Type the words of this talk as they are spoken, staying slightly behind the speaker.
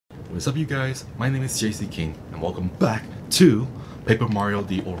What's up you guys, my name is JC King and welcome back to Paper Mario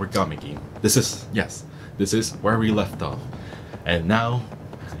the Origami game. This is where we left off. And now,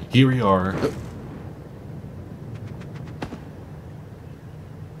 here we are.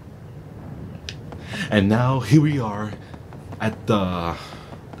 And now, here we are at the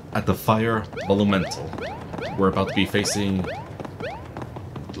Fire Elemental. We're about to be facing,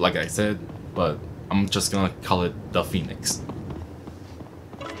 like I said, but I'm just gonna call it the Phoenix.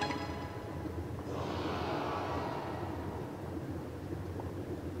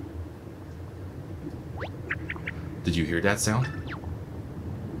 Did you hear that sound?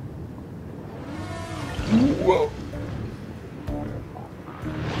 Whoa!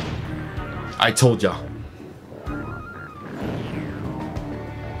 I told ya.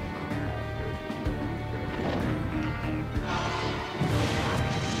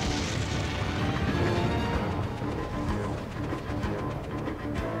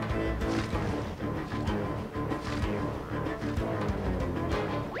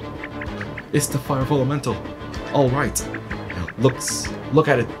 It's the Fire Elemental. All right. Look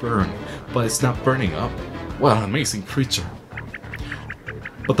at it burn, but it's not burning up. What an amazing creature.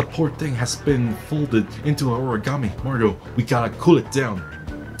 But the poor thing has been folded into an origami. Mario, we gotta cool it down.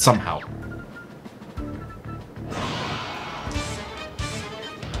 Somehow.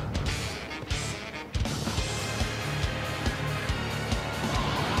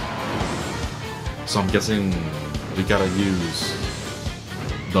 So I'm guessing we gotta use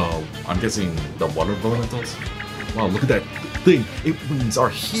the water elementals. Wow, look at that thing. Its wings are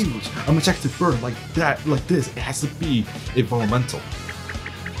huge. A majestic bird like that, like this, it has to be environmental.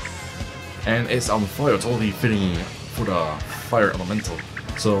 And it's on fire, totally fitting for the fire elemental.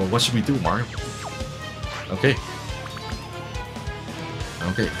 So what should we do, Mario? Okay.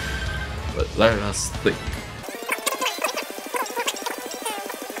 Let us think.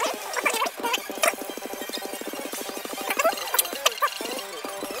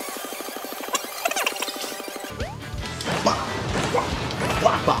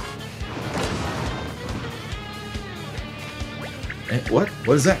 What?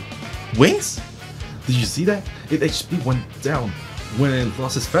 What is that? Wings? Did you see that? Its HP went down when it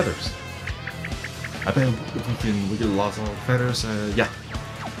lost its feathers. I bet if we can lose all feathers, yeah.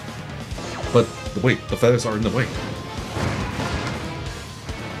 But wait, the feathers are in the way.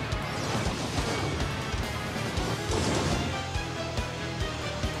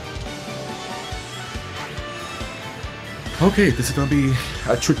 Okay, this is gonna be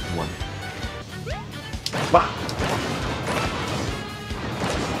a tricky one. Bah!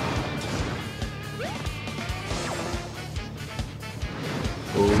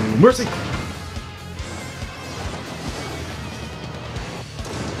 Oh, mercy!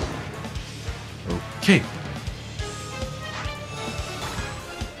 Okay.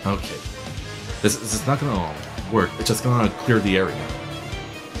 Okay. This is not gonna work. It's just gonna clear the area.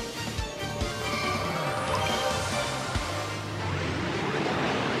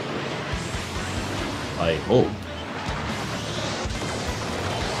 I hope.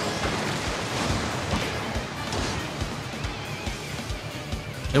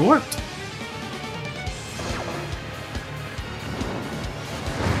 It worked!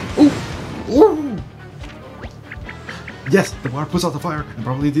 Ooh! Ooh! Yes, the water puts out the fire and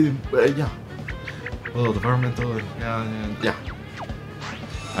probably didn't. Yeah. Oh, the environmental. Yeah.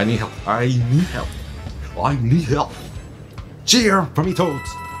 I need help. I need help. Cheer for me, Toads!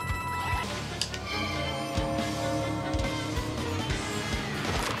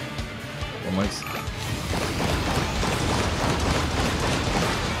 Oh, nice.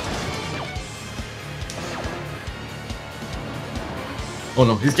 Oh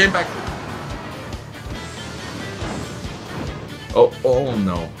no, he's getting back! Oh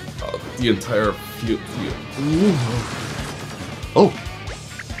no. The entire field. Ooh. Oh!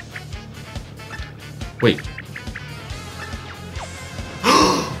 Wait.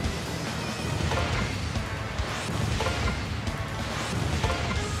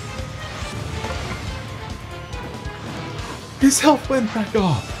 His health went back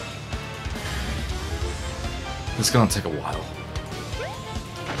up! It's gonna take a while.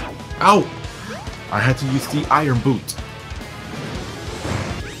 Ow! I had to use the iron boot.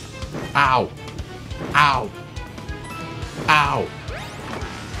 Ow! Ow! Ow!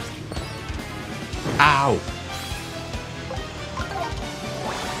 Ow!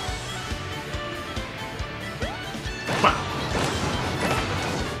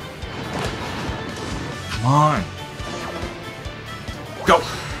 Come on! Go!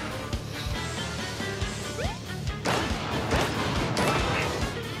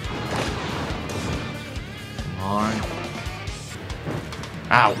 Come on.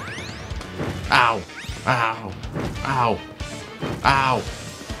 Ow. Ow! Ow! Ow! Ow!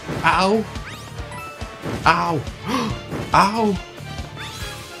 Ow! Ow! Ow!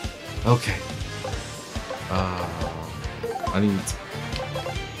 Okay. I need...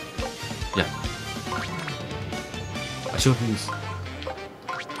 Yeah. I should use...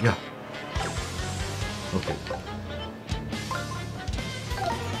 Yeah. Okay.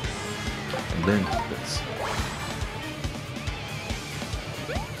 And then this.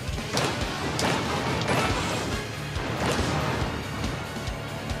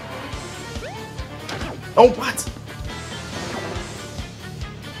 Oh, what?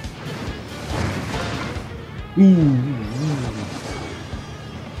 Ooh.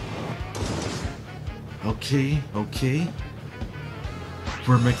 Okay, okay.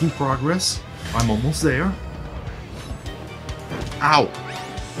 We're making progress. I'm almost there. Ow!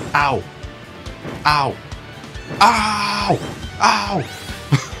 Ow! Ow! Ow! Ow!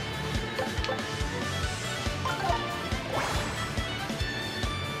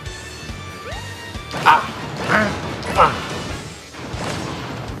 Ah! Ah! Ah!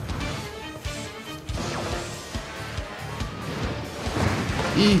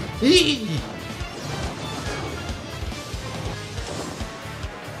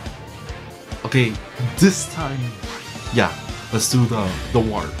 Okay, this time, yeah, let's do the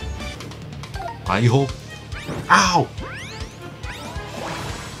water. I hope. Ow!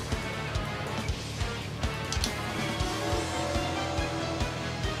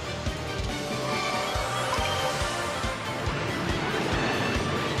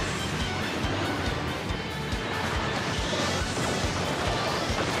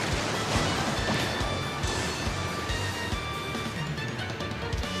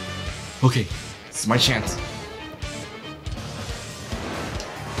 Okay, it's my chance.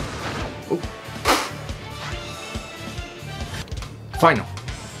 Oh. Final.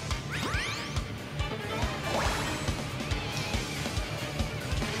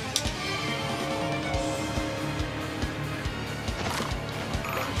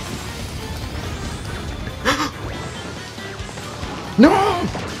 No!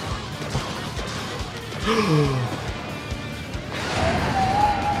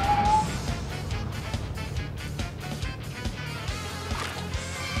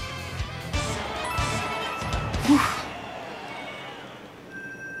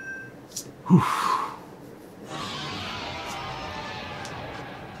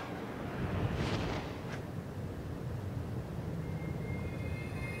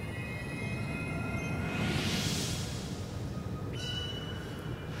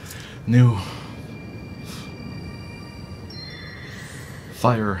 New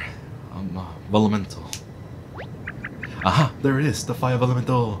fire elemental. Aha, there it is, the fire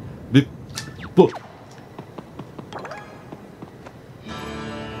elemental. Beep. Boop.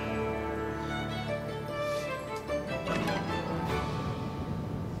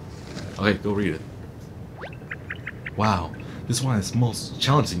 Okay, go read it. Wow, this one is most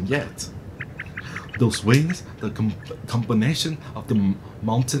challenging yet. Those wings, the combination of the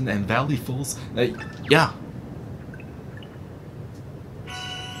mountain and valley falls, yeah.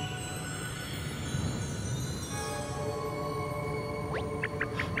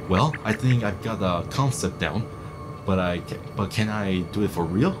 Well, I think I've got the concept down, but can I do it for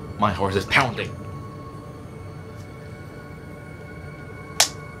real? My heart is pounding.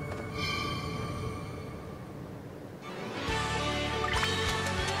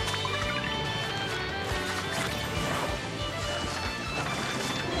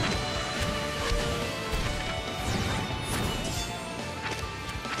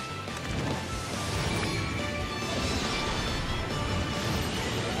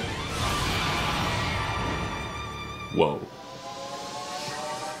 Whoa.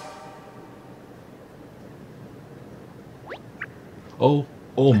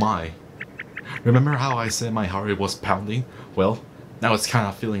 Oh my. Remember how I said my heart was pounding? Well, now it's kind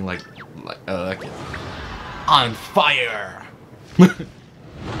of feeling like on fire.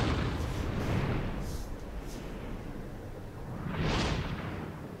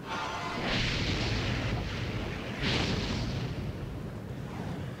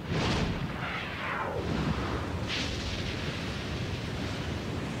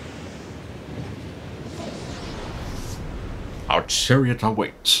 Our chariot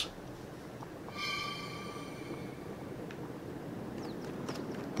awaits.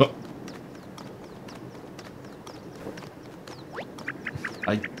 Oh.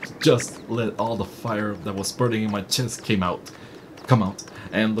 I just let all the fire that was burning in my chest come out,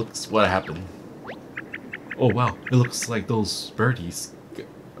 and looks what happened. Oh wow, it looks like those birdies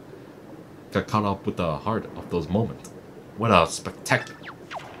got caught up with the heart of those moments. What a spectacular.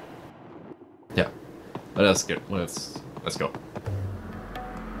 Let's go.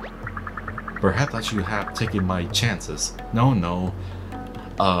 Perhaps I should have taken my chances. No.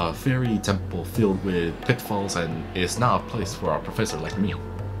 A fairy temple filled with pitfalls and is not a place for a professor like me.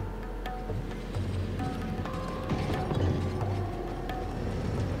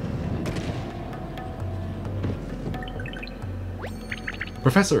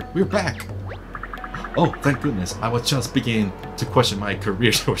 Professor, we're back! Oh, thank goodness, I was just beginning to question my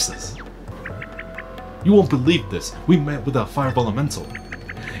career choices. You won't believe this, we met with a fire elemental.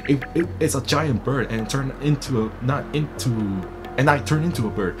 It's a giant bird and turned into and I turned into a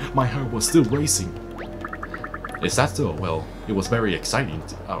bird. My heart was still racing. Is that so? Well, it was very exciting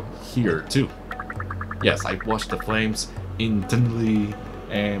out here too. Yes, I watched the flames intently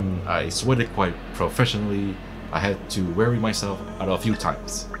and I sweated quite professionally. I had to weary myself out a few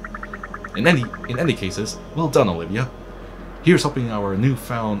times. In any cases, well done, Olivia. Here's hoping our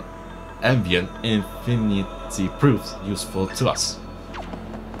newfound ambient infinity proves useful to us.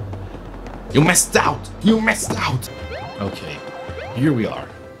 You messed out! You messed out! Okay, here we are.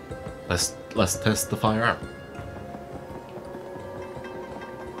 Let's test the fire out.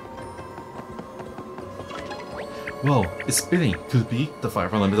 Whoa, it's spinning. Could it be the fire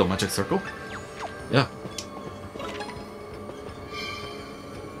from the middle magic circle? Yeah.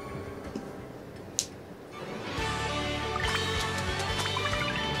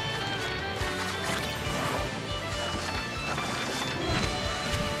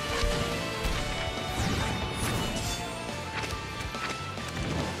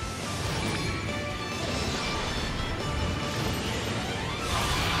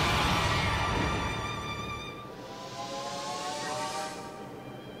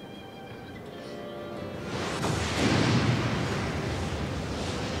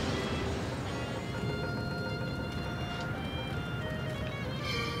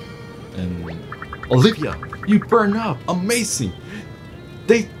 And Olivia, you burn up! Amazing!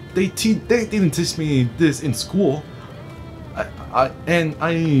 They didn't teach me this in school. I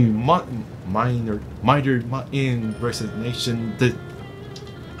minored in resignation.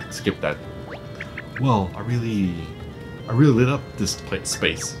 Skip that. Well, I really lit up this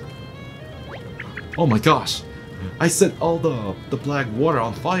space. Oh my gosh! I set all the black water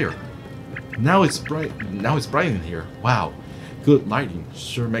on fire. Now it's bright. Now it's bright in here. Wow, good lighting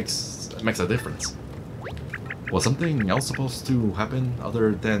sure makes a difference. Was something else supposed to happen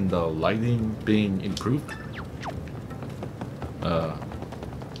other than the lighting being improved? I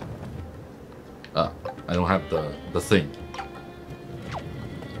don't have the thing.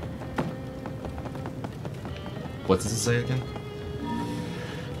 What does it say again?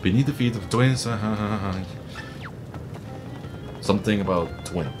 Beneath the feet of twins. Something about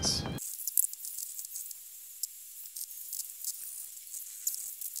twins.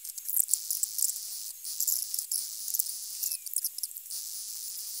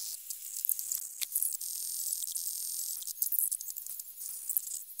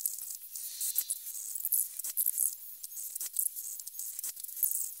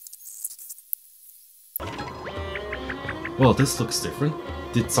 Well, this looks different.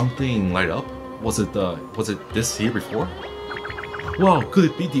 Did something light up? Was it this here before? Wow, could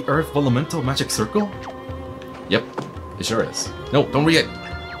it be the Earth Elemental Magic Circle? Yep, it sure is. No, don't read it!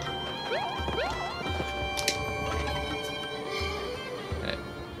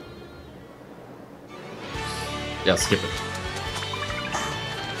 Yeah, skip it.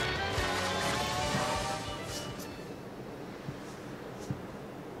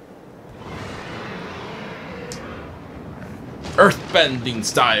 Earthbending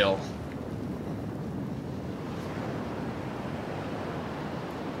style.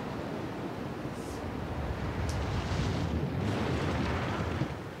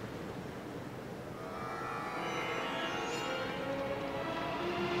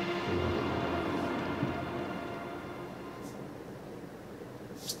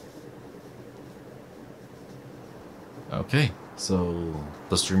 Okay, so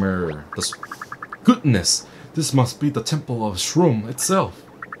the streamer. Goodness! This must be the Temple of Shroom itself.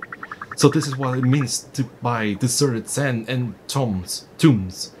 So this is what it means to buy deserted sand and tombs.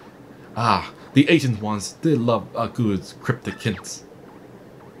 Ah, the ancient ones, they love a good cryptic hint.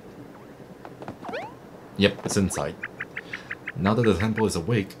 Yep, it's inside. Now that the temple is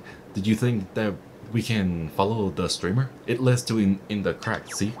awake, did you think that we can follow the streamer? It leads to in the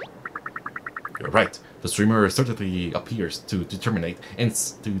crack, see? You're right. The streamer certainly appears to determinate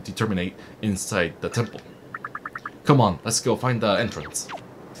inside the temple. Come on, let's go find the entrance.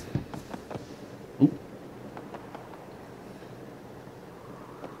 Ooh.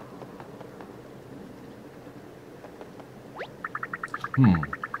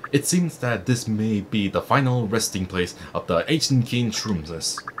 It seems that this may be the final resting place of the ancient king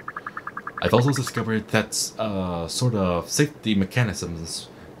Shrooms. I've also discovered that sort of safety mechanisms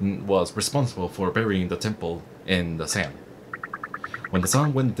was responsible for burying the temple in the sand. When the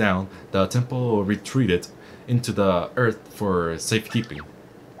sun went down, the temple retreated into the earth for safekeeping.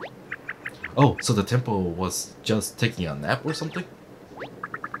 Oh, so the temple was just taking a nap or something?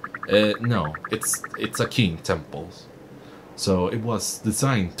 No, it's a king temple. So it was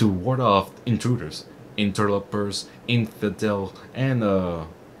designed to ward off intruders, interlopers, infidel, and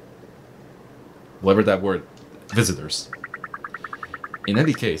whatever that word, visitors. In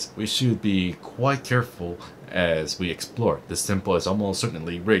any case, we should be quite careful as we explore. This temple is almost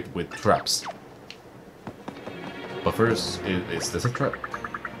certainly rigged with traps. But first, is this a trap?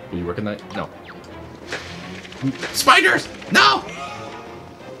 Do you recognize? No. Spiders! No!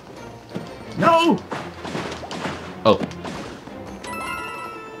 No! Oh.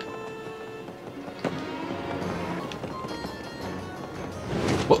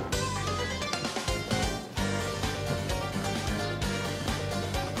 Whoa.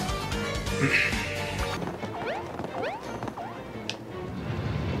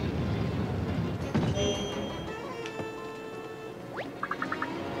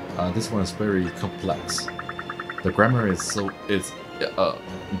 This one is very complex. The grammar is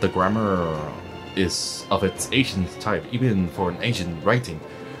the grammar is of its ancient type, even for an ancient writing.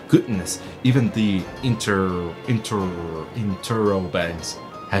 Goodness, even the interrobangs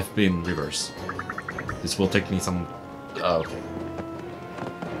have been reversed. This will take me some. Okay.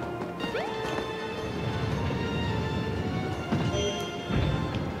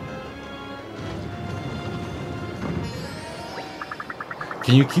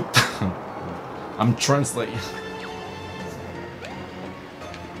 Can you keep? I'm translating.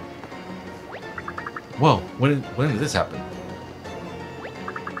 Whoa, when did this happen?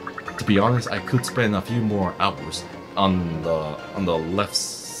 To be honest, I could spend a few more hours on the left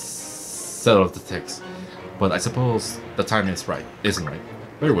side of the text, but I suppose the time is right, isn't right?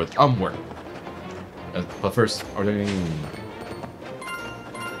 Very good, onward. But first, are there any?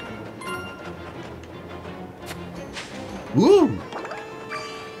 Woo!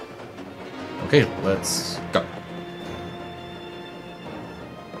 Okay, let's go.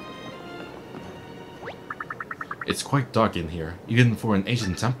 It's quite dark in here, even for an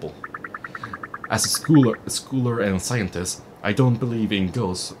ancient temple. As a schooler and scientist, I don't believe in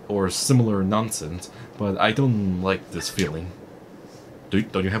ghosts or similar nonsense, but I don't like this feeling.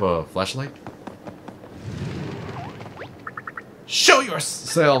 Don't you have a flashlight? Show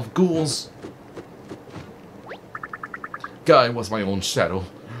yourself, ghouls! Guy was my own shadow.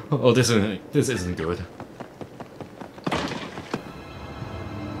 Oh, this isn't good.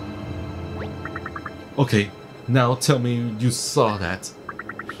 Okay, now tell me you saw that.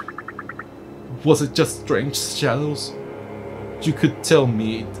 Was it just strange shadows? You could tell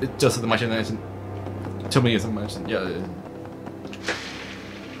me it's just an imagination. Tell me it's an imagination. Yeah.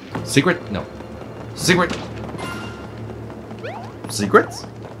 Secret? No. Secret? Secrets?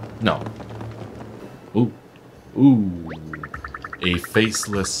 No. Ooh. Ooh. A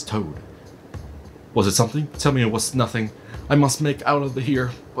faceless toad. Was it something? Tell me it was nothing. I must make out of here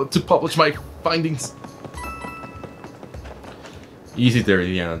to publish my findings. Easy there,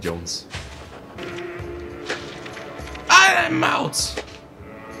 Indiana Jones. I'm out!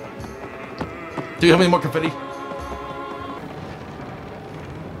 Do you have any more confetti?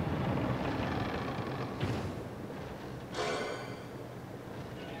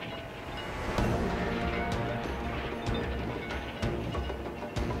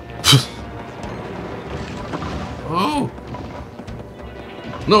 Oh!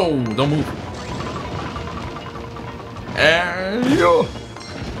 No, don't move. And you.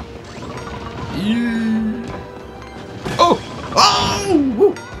 Oh!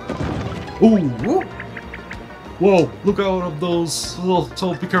 Oh! Oh! Whoa! Look out of those!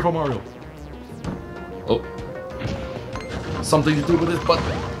 So be careful, Mario. Oh! Something to do with this button.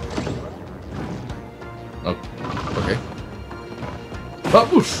 Oh, okay.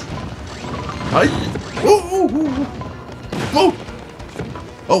 Babush! Hi! Oh! Oh!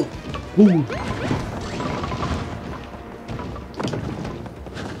 Oh! Oh!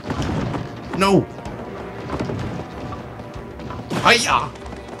 No! Hiya!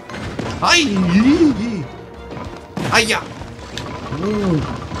 Hi! Hiya! Ooh!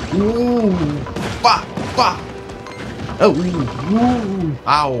 Ooh! Ba! Ba! Oh! Ooh!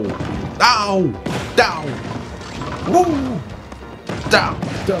 Ow! Ow! Down! Ooh! Down!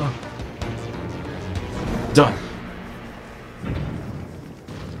 Down! Done!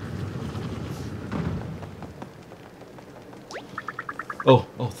 Oh,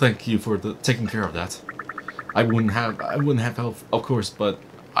 thank you for taking care of that. I wouldn't have help, of course, but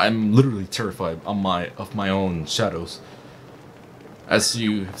I'm literally terrified of my own shadows, as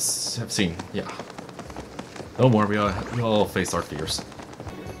you have seen. Yeah, don't worry, we all face our fears.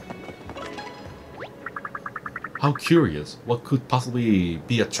 How curious! What could possibly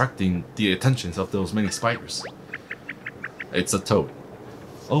be attracting the attentions of those many spiders? It's a toad.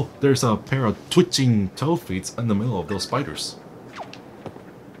 Oh, there's a pair of twitching toad feet in the middle of those spiders.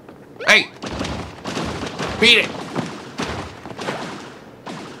 Hey! Beat it!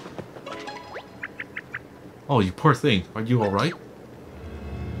 Oh, you poor thing. Are you alright?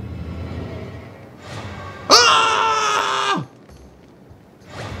 Ah!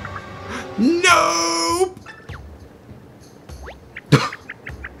 No!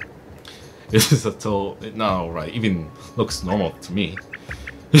 This is a toad. No, right. Even looks normal to me.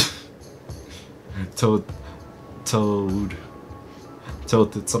 Toad.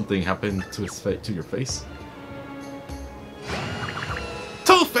 Toad, did something happen to his face, to your face?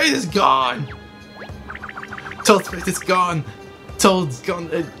 Toad's face is gone! Toad's face is gone! Toad's gone,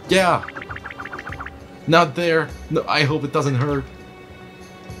 yeah! Not there! No, I hope it doesn't hurt.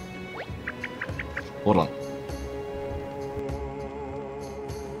 Hold on.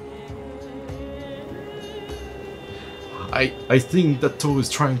 I think that Toad is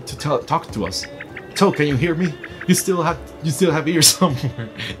trying to talk to us. Toad, can you hear me? You still have ears somewhere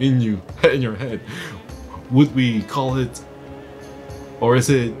in your head. Would we call it, or is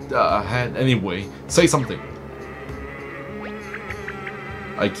it a head anyway? Say something.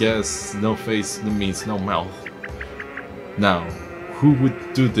 I guess no face means no mouth. Now, who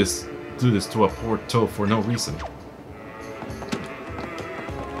would do this to a poor Toad for no reason?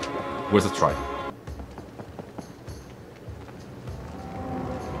 Worth a try.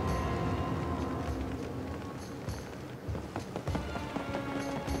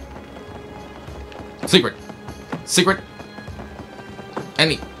 Secret! Secret!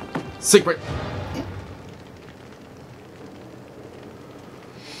 Any secret!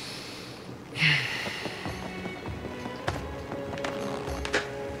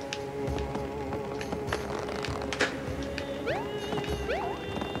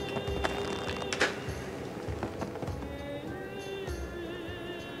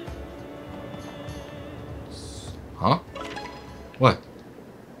 Huh? What?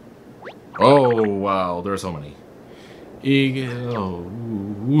 Oh, wow, there's so many.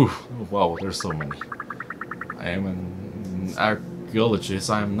 Wow, there's so many. I am an archaeologist,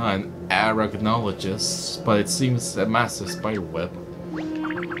 I am not an arachnologist, but it seems a massive spider web.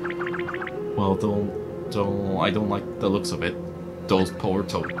 Well, I don't like the looks of it. Those poor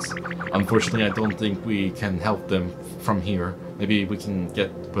toads. Unfortunately, I don't think we can help them from here. Maybe we can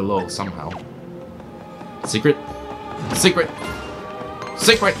get below somehow. Secret? Secret!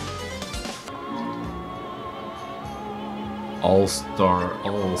 Secret! All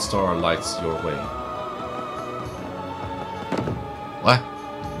star lights your way. What?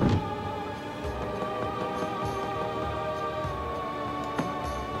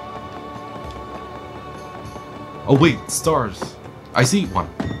 Oh wait, stars. I see one.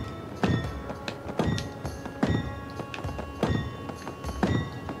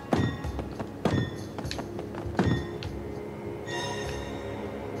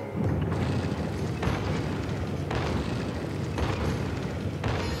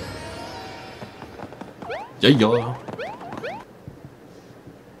 Yeah.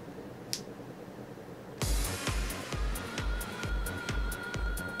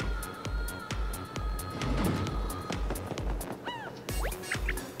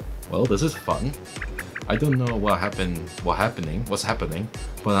 Well, this is fun. I don't know what's happening,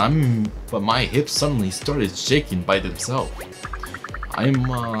 but my hips suddenly started shaking by themselves. I'm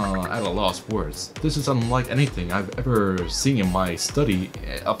at a loss for words. This is unlike anything I've ever seen in my study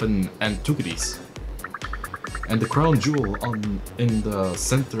of antiquities. And the crown jewel in the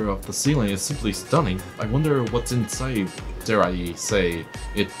center of the ceiling is simply stunning. I wonder what's inside, dare I say,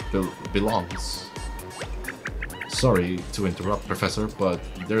 it belongs. Sorry to interrupt, Professor, but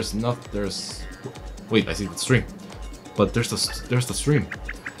wait, I see the stream. But there's the stream.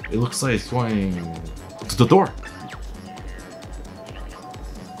 It looks like it's going to the door.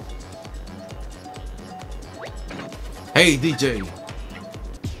 Hey, DJ.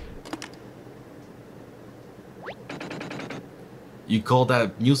 You call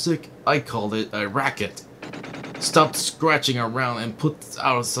that music? I call it a racket. Stop scratching around and put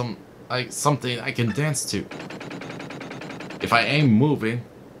out something I can dance to. If I ain't moving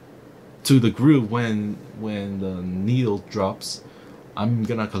to the groove when the needle drops, I'm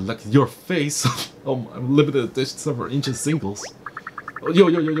gonna collect your face on limited edition several inches singles. Yo,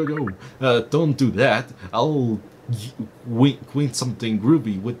 yo, yo, yo, yo. Don't do that. I'll win something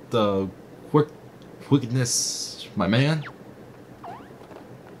groovy with the wickedness, my man.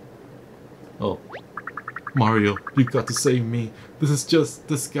 Oh, Mario, you got to save me.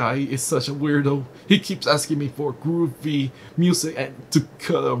 This guy is such a weirdo. He keeps asking me for groovy music and to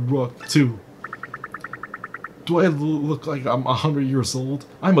cut a rug too. Do I look like I'm 100 years old?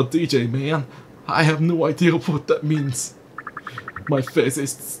 I'm a DJ, man. I have no idea what that means. My face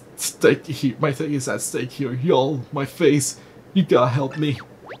is stake here. My face is at stake here, y'all. My face. You gotta help me.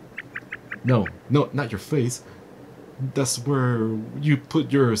 No, not your face. That's where you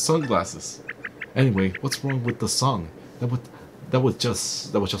put your sunglasses. Anyway, what's wrong with the song? That was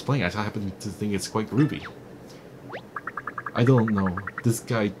just playing. I happen to think it's quite groovy. I don't know. This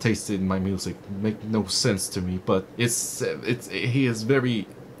guy tasted my music. Make no sense to me, but he is very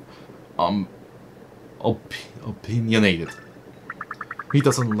opinionated. He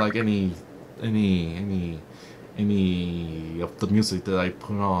doesn't like any of the music that I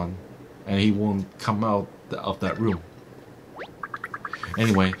put on, and he won't come out of that room.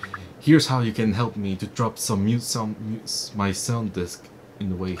 Anyway, here's how you can help me to drop some my sound disc on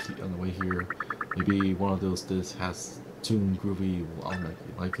the way here. Maybe one of those discs has tune groovy. I'll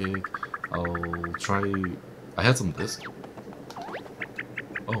like it. I'll try. I had some disc.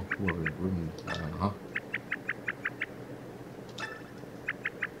 Oh, room.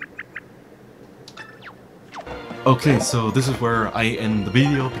 Okay, so this is where I end the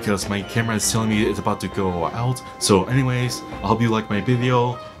video because my camera is telling me it's about to go out. So anyways, I hope you like my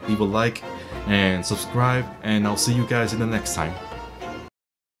video, leave a like and subscribe, and I'll see you guys in the next time.